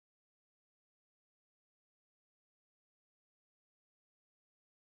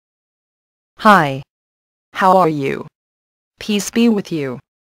Hi. How are you? Peace be with you.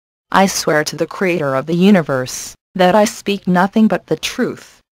 I swear to the Creator of the universe, that I speak nothing but the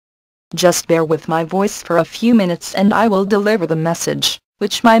truth. Just bear with my voice for a few minutes and I will deliver the message,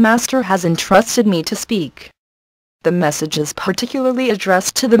 which my Master has entrusted me to speak. The message is particularly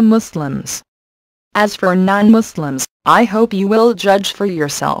addressed to the Muslims. As for non-Muslims, I hope you will judge for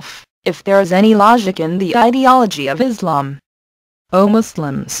yourself, if there is any logic in the ideology of Islam. O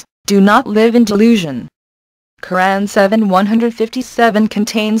Muslims, do not live in delusion. Quran 7:157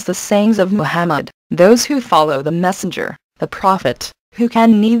 contains the sayings of Muhammad, those who follow the messenger, the prophet, who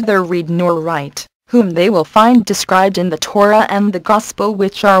can neither read nor write, whom they will find described in the Torah and the Gospel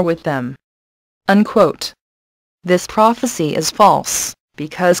which are with them. Unquote. This prophecy is false,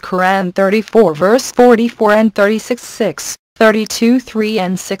 because Quran 34 verse 44 and 36:6, 32:3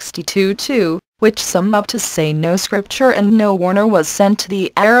 and 62:2, which sum up to say no scripture and no warner was sent to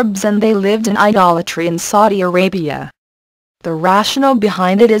the Arabs and they lived in idolatry in Saudi Arabia. The rationale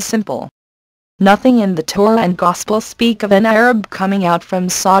behind it is simple. Nothing in the Torah and Gospel speak of an Arab coming out from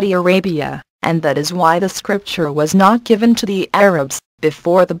Saudi Arabia, and that is why the scripture was not given to the Arabs,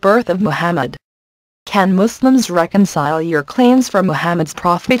 before the birth of Muhammad. Can Muslims reconcile your claims for Muhammad's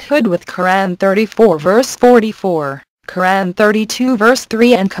prophethood with Quran 34 verse 44? Quran 32 verse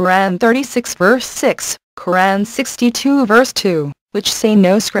 3 and Quran 36 verse 6, Quran 62 verse 2, which say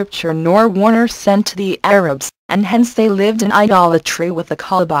no scripture nor warner sent to the Arabs, and hence they lived in idolatry with the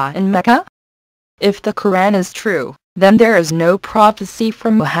Kaaba in Mecca? If the Quran is true, then there is no prophecy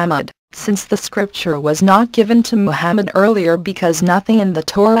from Muhammad, since the scripture was not given to Muhammad earlier because nothing in the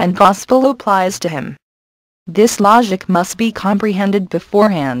Torah and Gospel applies to him. This logic must be comprehended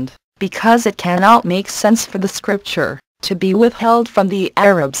beforehand, because it cannot make sense for the scripture to be withheld from the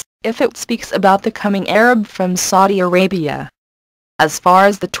Arabs, if it speaks about the coming Arab from Saudi Arabia. As far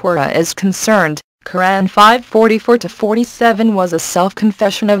as the Torah is concerned, Quran 5:44-47 was a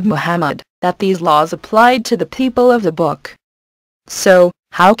self-confession of Muhammad, that these laws applied to the people of the book. So,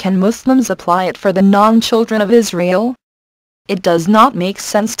 how can Muslims apply it for the non-children of Israel? It does not make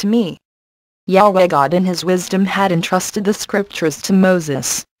sense to me. Yahweh God in His wisdom had entrusted the scriptures to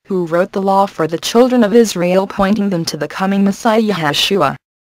Moses, who wrote the law for the children of Israel, pointing them to the coming Messiah Yeshua.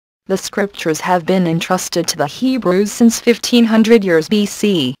 The scriptures have been entrusted to the Hebrews since 1500 years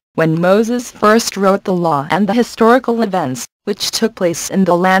BC, when Moses first wrote the law and the historical events, which took place in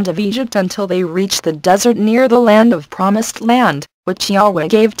the land of Egypt until they reached the desert near the land of Promised Land, which Yahweh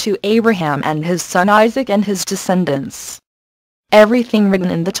gave to Abraham and his son Isaac and his descendants. Everything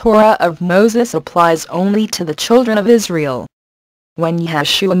written in the Torah of Moses applies only to the children of Israel. When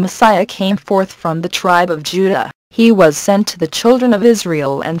Yeshua Messiah came forth from the tribe of Judah, he was sent to the children of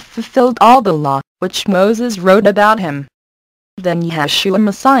Israel and fulfilled all the law, which Moses wrote about him. Then Yeshua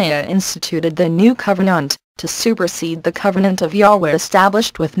Messiah instituted the new covenant, to supersede the covenant of Yahweh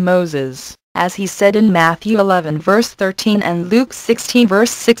established with Moses, as he said in Matthew 11 verse 13 and Luke 16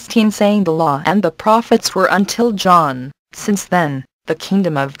 verse 16, saying the law and the prophets were until John. Since then, the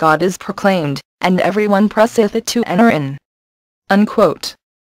kingdom of God is proclaimed, and everyone presseth it to enter in. Unquote.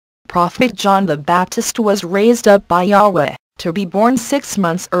 Prophet John the Baptist was raised up by Yahweh, to be born 6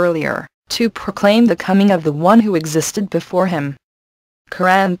 months earlier, to proclaim the coming of the one who existed before him.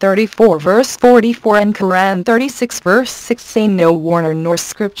 Quran 34 verse 44 and Quran 36 verse 6 say no warner nor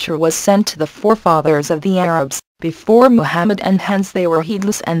scripture was sent to the forefathers of the Arabs, before Muhammad, and hence they were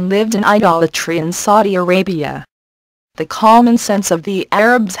heedless and lived in idolatry in Saudi Arabia. The common sense of the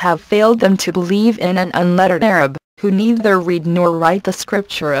Arabs have failed them to believe in an unlettered Arab, who neither read nor write the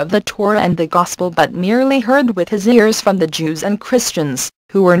scripture of the Torah and the Gospel but merely heard with his ears from the Jews and Christians,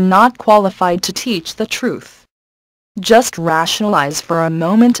 who were not qualified to teach the truth. Just rationalize for a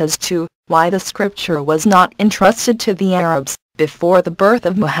moment as to why the scripture was not entrusted to the Arabs, before the birth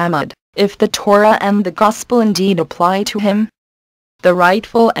of Muhammad, if the Torah and the Gospel indeed apply to him. The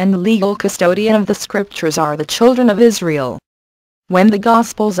rightful and legal custodian of the scriptures are the children of Israel. When the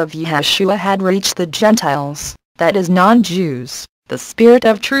Gospels of Yeshua had reached the Gentiles, that is non-Jews, the Spirit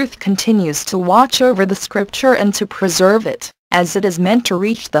of truth continues to watch over the scripture and to preserve it, as it is meant to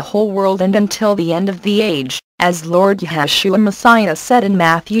reach the whole world and until the end of the age, as Lord Yeshua Messiah said in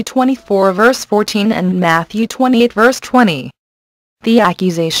Matthew 24 verse 14 and Matthew 28 verse 20. The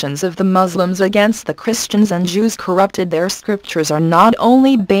accusations of the Muslims against the Christians and Jews corrupted their scriptures are not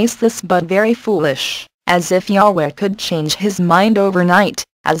only baseless but very foolish, as if Yahweh could change his mind overnight,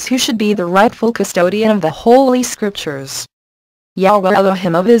 as who should be the rightful custodian of the Holy Scriptures. Yahweh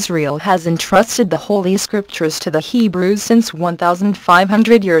Elohim of Israel has entrusted the Holy Scriptures to the Hebrews since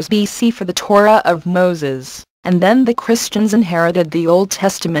 1500 years BC for the Torah of Moses, and then the Christians inherited the Old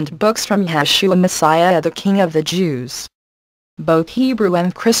Testament books from Yeshua Messiah, the King of the Jews. Both Hebrew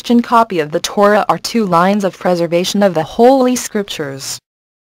and Christian copy of the Torah are two lines of preservation of the Holy Scriptures.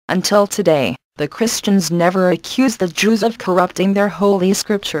 Until today, the Christians never accused the Jews of corrupting their Holy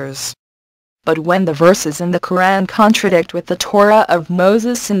Scriptures. But when the verses in the Quran contradict with the Torah of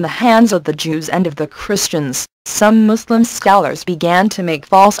Moses in the hands of the Jews and of the Christians, some Muslim scholars began to make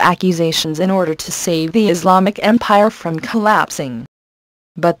false accusations in order to save the Islamic Empire from collapsing.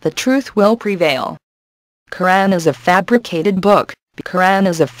 But the truth will prevail. Quran is a fabricated book. The Quran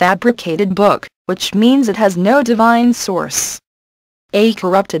is a fabricated book, which means it has no divine source. A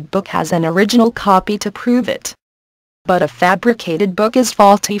corrupted book has an original copy to prove it. But a fabricated book is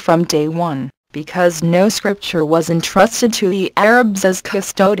faulty from day one, because no scripture was entrusted to the Arabs as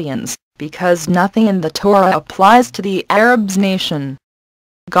custodians, because nothing in the Torah applies to the Arabs nation.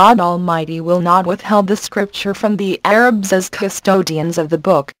 God Almighty will not withhold the scripture from the Arabs as custodians of the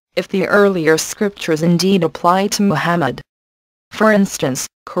book, if the earlier scriptures indeed apply to Muhammad. For instance,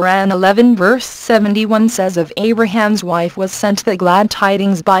 Quran 11 verse 71 says of Abraham's wife was sent the glad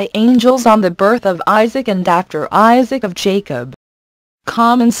tidings by angels on the birth of Isaac and after Isaac of Jacob.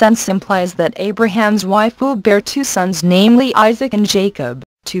 Common sense implies that Abraham's wife will bear two sons, namely Isaac and Jacob,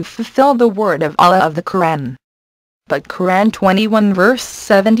 to fulfill the word of Allah of the Quran. But Quran 21 verse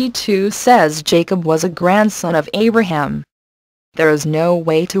 72 says Jacob was a grandson of Abraham. There is no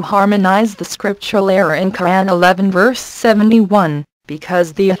way to harmonize the scriptural error in Quran 11 verse 71,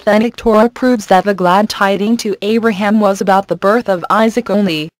 because the authentic Torah proves that the glad tiding to Abraham was about the birth of Isaac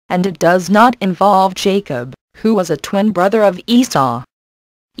only, and it does not involve Jacob, who was a twin brother of Esau.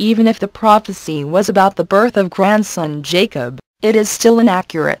 Even if the prophecy was about the birth of grandson Jacob, it is still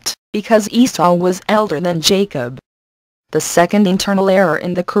inaccurate, because Esau was elder than Jacob. The second internal error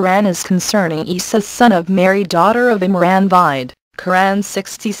in the Quran is concerning Isa, son of Mary, daughter of Imran Vide, Quran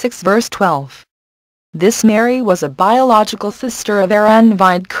 66 verse 12. This Mary was a biological sister of Aaron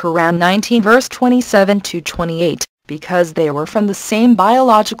Vide, Quran 19 verse 27 to 28, because they were from the same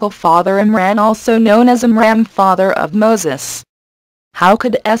biological father Imran, also known as Imran, father of Moses. How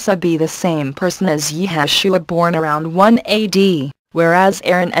could Isa be the same person as Yeshua, born around 1 AD, whereas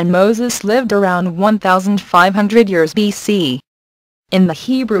Aaron and Moses lived around 1500 years BC? In the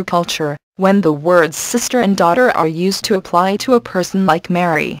Hebrew culture, when the words sister and daughter are used to apply to a person like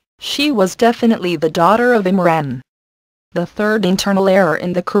Mary, she was definitely the daughter of Imran. The third internal error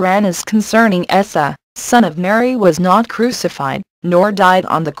in the Quran is concerning Isa, son of Mary, was not crucified, nor died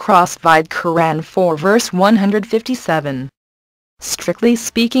on the cross. Vide Quran 4 verse 157. Strictly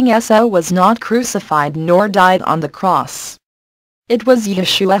speaking, Isa was not crucified nor died on the cross. It was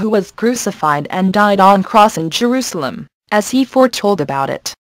Yeshua who was crucified and died on cross in Jerusalem, as he foretold about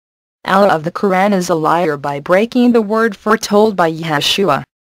it. Allah of the Quran is a liar by breaking the word foretold by Yeshua.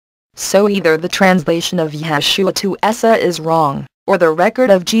 So either the translation of Yeshua to Isa is wrong, or the record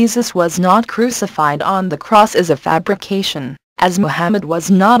of Jesus was not crucified on the cross is a fabrication, as Muhammad was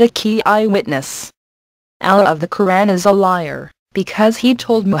not a key eyewitness. Allah of the Quran is a liar, because he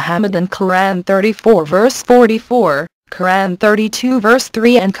told Muhammad in Quran 34 verse 44, Quran 32 verse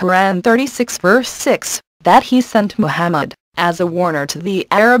 3 and Quran 36 verse 6, that he sent Muhammad as a warner to the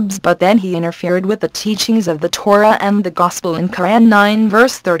Arabs, but then he interfered with the teachings of the Torah and the Gospel in Quran 9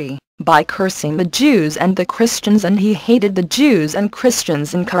 verse 30, by cursing the Jews and the Christians, and he hated the Jews and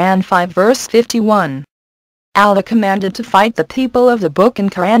Christians in Quran 5 verse 51. Allah commanded to fight the people of the book in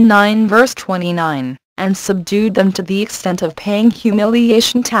Quran 9 verse 29, and subdued them to the extent of paying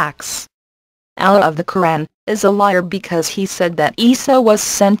humiliation tax. Allah of the Quran is a liar because he said that Isa was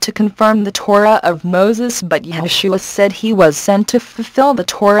sent to confirm the Torah of Moses, but Yeshua said he was sent to fulfill the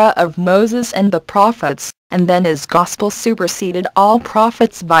Torah of Moses and the prophets, and then his gospel superseded all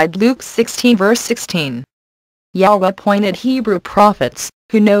prophets. Vide Luke 16 verse 16. Yahweh appointed Hebrew prophets,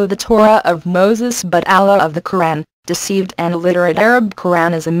 who know the Torah of Moses, but Allah of the Quran deceived an illiterate Arab.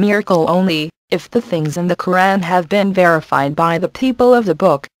 Quran is a miracle only, if the things in the Quran have been verified by the people of the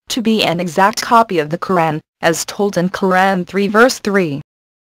book to be an exact copy of the Quran, as told in Quran 3 verse 3.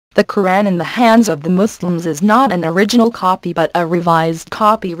 The Quran in the hands of the Muslims is not an original copy but a revised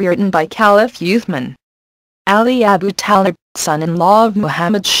copy rewritten by Caliph Uthman. Ali Abu Talib, son-in-law of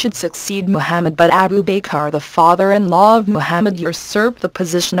Muhammad, should succeed Muhammad, but Abu Bakr, the father-in-law of Muhammad, usurped the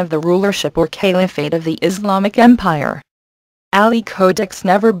position of the rulership or caliphate of the Islamic Empire. Ali Codex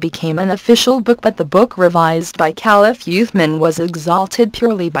never became an official book, but the book revised by Caliph Uthman was exalted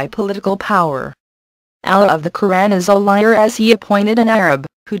purely by political power. Allah of the Quran is a liar, as he appointed an Arab,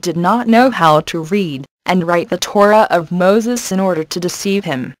 who did not know how to read and write the Torah of Moses in order to deceive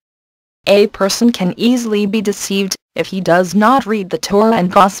him. A person can easily be deceived if he does not read the Torah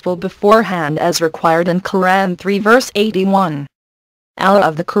and Gospel beforehand as required in Quran 3 verse 81. Allah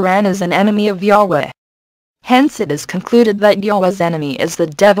of the Quran is an enemy of Yahweh. Hence it is concluded that Yahweh's enemy is the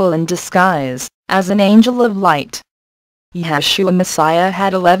devil in disguise, as an angel of light. Yeshua Messiah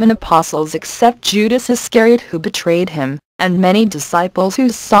had 11 apostles except Judas Iscariot who betrayed him, and many disciples who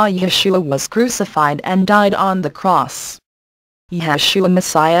saw Yeshua was crucified and died on the cross. Yeshua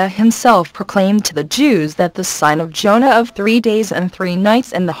Messiah himself proclaimed to the Jews that the sign of Jonah of 3 days and 3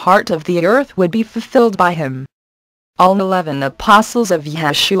 nights in the heart of the earth would be fulfilled by him. All 11 apostles of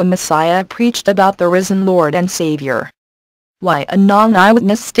Yeshua Messiah preached about the risen Lord and Savior. Why a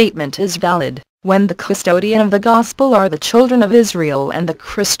non-eyewitness statement is valid, when the custodian of the gospel are the children of Israel and the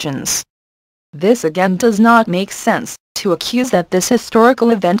Christians. This again does not make sense, to accuse that this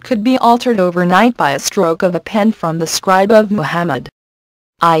historical event could be altered overnight by a stroke of a pen from the scribe of Muhammad.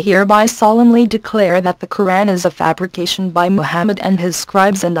 I hereby solemnly declare that the Quran is a fabrication by Muhammad and his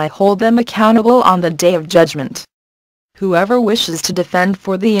scribes, and I hold them accountable on the Day of Judgment. Whoever wishes to defend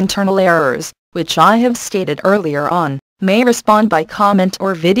for the internal errors, which I have stated earlier on, may respond by comment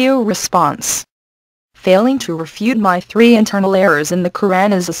or video response. Failing to refute my 3 internal errors in the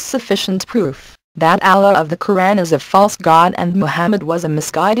Quran is a sufficient proof that Allah of the Quran is a false god and Muhammad was a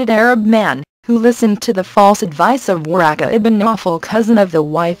misguided Arab man, who listened to the false advice of Waraka ibn Nawfal, cousin of the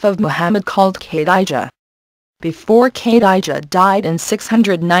wife of Muhammad called Khadijah. Before Khadijah died in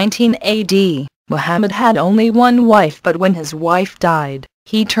 619 AD, Muhammad had only one wife, but when his wife died,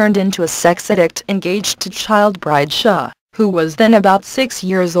 he turned into a sex addict engaged to child bride Shah, who was then about 6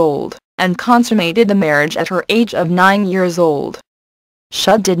 years old, and consummated the marriage at her age of 9 years old.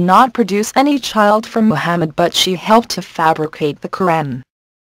 Shah did not produce any child from Muhammad, but she helped to fabricate the Quran.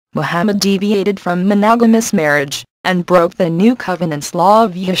 Muhammad deviated from monogamous marriage, and broke the new covenant's law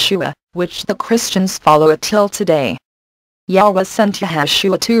of Yeshua, which the Christians follow till today. Yahweh sent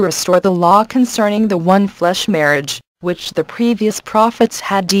Yeshua to restore the law concerning the one-flesh marriage, which the previous prophets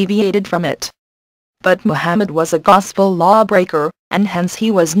had deviated from it. But Muhammad was a gospel lawbreaker, and hence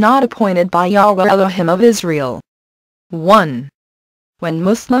he was not appointed by Yahweh Elohim of Israel. 1. When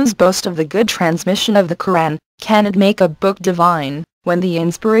Muslims boast of the good transmission of the Quran, can it make a book divine, when the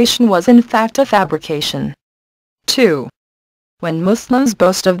inspiration was in fact a fabrication? 2. When Muslims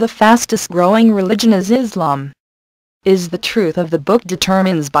boast of the fastest growing religion is Islam, is the truth of the book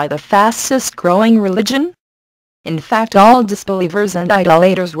determined by the fastest growing religion? In fact, all disbelievers and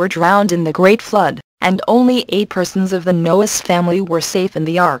idolaters were drowned in the great flood, and only 8 persons of the Noah's family were safe in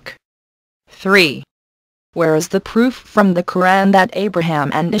the ark. 3. Where is the proof from the Quran that Abraham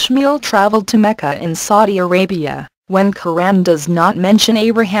and Ishmael traveled to Mecca in Saudi Arabia, when Quran does not mention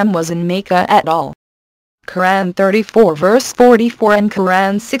Abraham was in Mecca at all? Quran 34 verse 44 and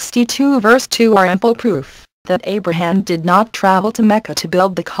Quran 62 verse 2 are ample proof that Abraham did not travel to Mecca to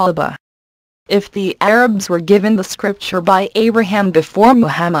build the Kaaba. If the Arabs were given the scripture by Abraham before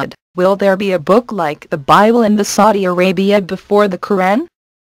Muhammad, will there be a book like the Bible in the Saudi Arabia before the Quran?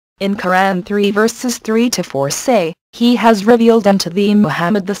 In Quran 3 verses 3 to 4 say, He has revealed unto thee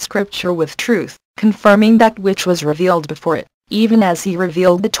Muhammad the scripture with truth, confirming that which was revealed before it, even as he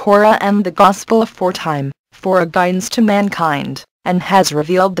revealed the Torah and the Gospel aforetime, for a guidance to mankind, and has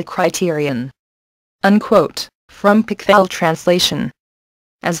revealed the criterion. Unquote, from Pickthall translation.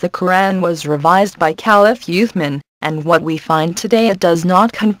 As the Quran was revised by Caliph Uthman, and what we find today it does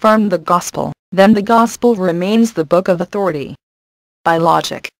not confirm the Gospel, then the Gospel remains the book of authority. By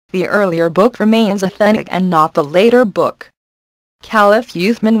logic, the earlier book remains authentic and not the later book. Caliph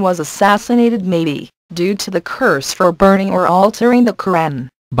Uthman was assassinated maybe, due to the curse for burning or altering the Quran.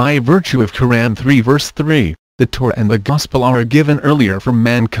 By virtue of Quran 3 verse 3, the Torah and the Gospel are given earlier for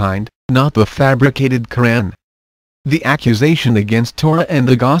mankind, not the fabricated Quran. The accusation against Torah and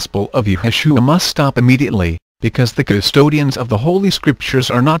the Gospel of Yeshua must stop immediately, because the custodians of the Holy Scriptures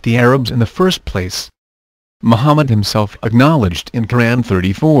are not the Arabs in the first place. Muhammad himself acknowledged in Quran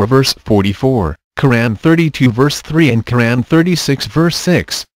 34 verse 44, Quran 32 verse 3 and Quran 36 verse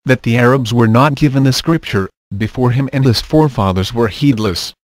 6, that the Arabs were not given the scripture, before him and his forefathers were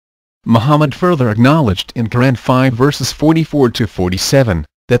heedless. Muhammad further acknowledged in Quran 5 verses 44 to 47,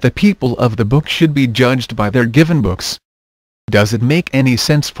 that the people of the book should be judged by their given books. Does it make any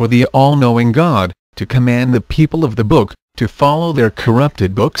sense for the all-knowing God to command the people of the book to follow their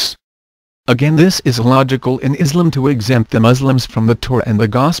corrupted books? Again, this is illogical in Islam to exempt the Muslims from the Torah and the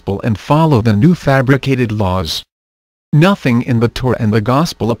Gospel and follow the new fabricated laws. Nothing in the Torah and the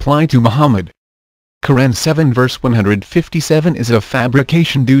Gospel apply to Muhammad. Quran 7 verse 157 is a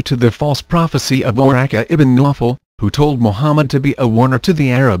fabrication due to the false prophecy of Waraka ibn Nawfal, who told Muhammad to be a warner to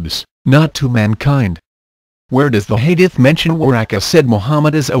the Arabs, not to mankind. Where does the hadith mention Waraka said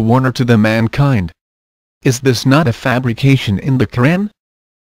Muhammad is a warner to the mankind? Is this not a fabrication in the Quran?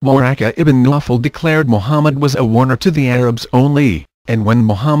 Waraka ibn Nawfal declared Muhammad was a warner to the Arabs only, and when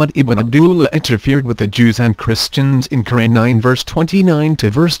Muhammad ibn Abdullah interfered with the Jews and Christians in Quran 9 verse 29 to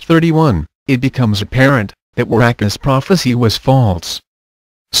verse 31, it becomes apparent that Waraka's prophecy was false.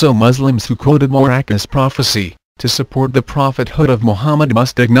 So Muslims who quoted Waraka's prophecy to support the prophethood of Muhammad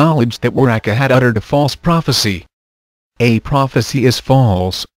must acknowledge that Waraka had uttered a false prophecy. A prophecy is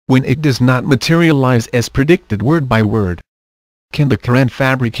false when it does not materialize as predicted word by word. Can the Quran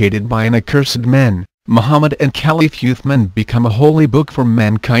fabricated by an accursed man, Muhammad and Caliph Uthman become a holy book for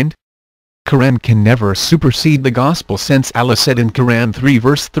mankind? Quran can never supersede the Gospel, since Allah said in Quran 3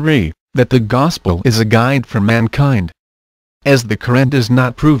 verse 3, that the Gospel is a guide for mankind. As the Quran does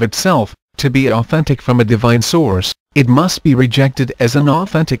not prove itself to be authentic from a divine source, it must be rejected as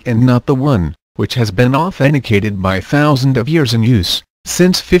inauthentic and not the one which has been authenticated by thousands of years in use,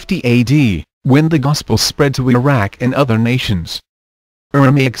 since 50 AD, when the Gospel spread to Iraq and other nations.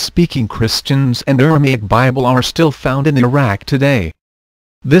 Aramaic-speaking Christians and Aramaic Bible are still found in Iraq today.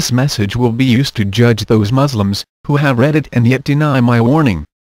 This message will be used to judge those Muslims who have read it and yet deny my warning.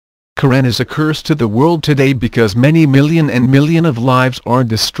 Quran is a curse to the world today because many million of lives are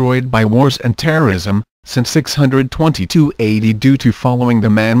destroyed by wars and terrorism since 622 AD due to following the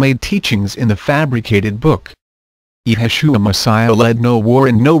man-made teachings in the Fabricated Book. Yeshua Messiah led no war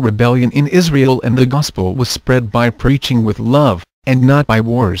and no rebellion in Israel, and the Gospel was spread by preaching with love, and not by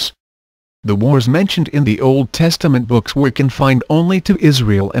wars. The wars mentioned in the Old Testament books were confined only to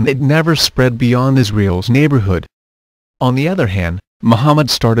Israel, and it never spread beyond Israel's neighborhood. On the other hand, Muhammad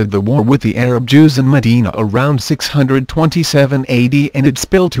started the war with the Arab Jews in Medina around 627 AD, and it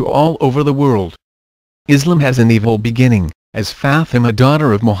spilled to all over the world. Islam has an evil beginning, as Fatima,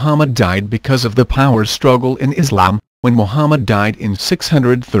 daughter of Muhammad, died because of the power struggle in Islam, when Muhammad died in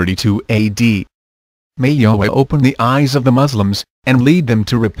 632 AD. May Yahweh open the eyes of the Muslims, and lead them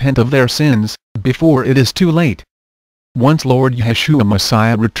to repent of their sins, before it is too late. Once Lord Yeshua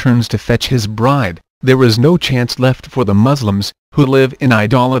Messiah returns to fetch his bride, there is no chance left for the Muslims, who live in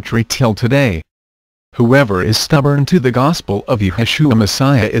idolatry till today. Whoever is stubborn to the gospel of Yeshua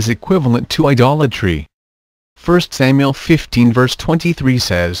Messiah is equivalent to idolatry. 1 Samuel 15 verse 23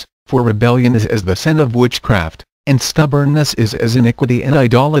 says, "For rebellion is as the sin of witchcraft, and stubbornness is as iniquity and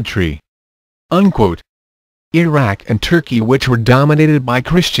idolatry." Unquote. Iraq and Turkey, which were dominated by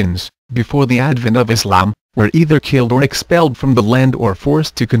Christians before the advent of Islam, were either killed or expelled from the land or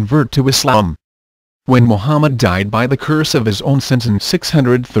forced to convert to Islam. When Muhammad died by the curse of his own sins in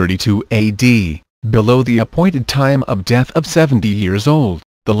 632 AD, below the appointed time of death of 70 years old,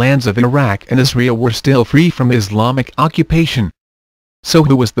 the lands of Iraq and Israel were still free from Islamic occupation. So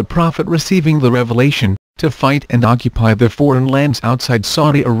who was the prophet receiving the revelation to fight and occupy the foreign lands outside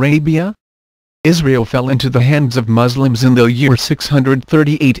Saudi Arabia? Israel fell into the hands of Muslims in the year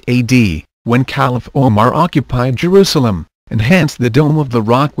 638 AD, when Caliph Omar occupied Jerusalem, and hence the Dome of the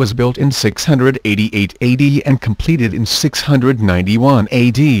Rock was built in 688 AD and completed in 691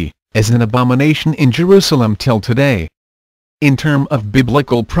 AD, as an abomination in Jerusalem till today. In term of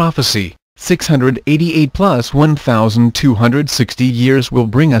biblical prophecy, 688 plus 1,260 years will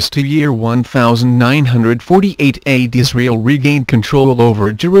bring us to year 1948 AD. Israel regained control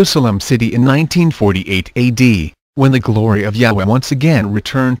over Jerusalem city in 1948 AD, when the glory of Yahweh once again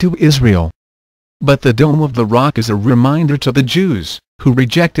returned to Israel. But the Dome of the Rock is a reminder to the Jews, who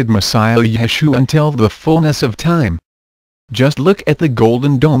rejected Messiah Yeshua until the fullness of time. Just look at the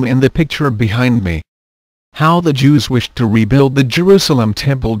golden dome in the picture behind me. How the Jews wished to rebuild the Jerusalem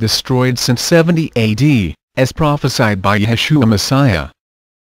temple destroyed since 70 AD, as prophesied by Yeshua Messiah.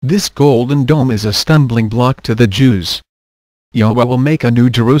 This golden dome is a stumbling block to the Jews. Yahweh will make a new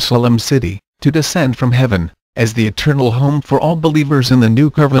Jerusalem city, to descend from heaven, as the eternal home for all believers in the new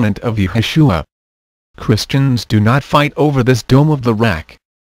covenant of Yeshua. Christians do not fight over this Dome of the Rock.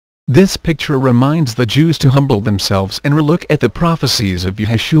 This picture reminds the Jews to humble themselves and relook at the prophecies of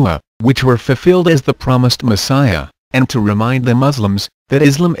Yeshua, which were fulfilled as the promised Messiah, and to remind the Muslims that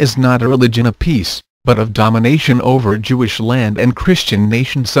Islam is not a religion of peace, but of domination over Jewish land and Christian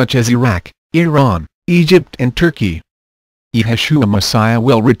nations such as Iraq, Iran, Egypt and Turkey. Yeshua Messiah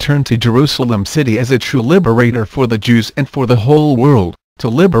will return to Jerusalem city as a true liberator for the Jews and for the whole world, to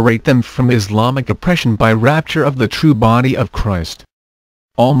liberate them from Islamic oppression by rapture of the true body of Christ.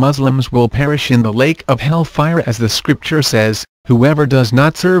 All Muslims will perish in the lake of hellfire, as the scripture says, "Whoever does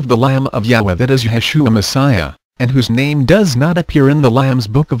not serve the Lamb of Yahweh, that is Yeshua Messiah, and whose name does not appear in the Lamb's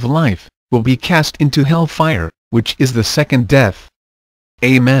book of life, will be cast into hellfire, which is the second death."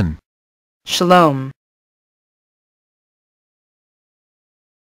 Amen. Shalom.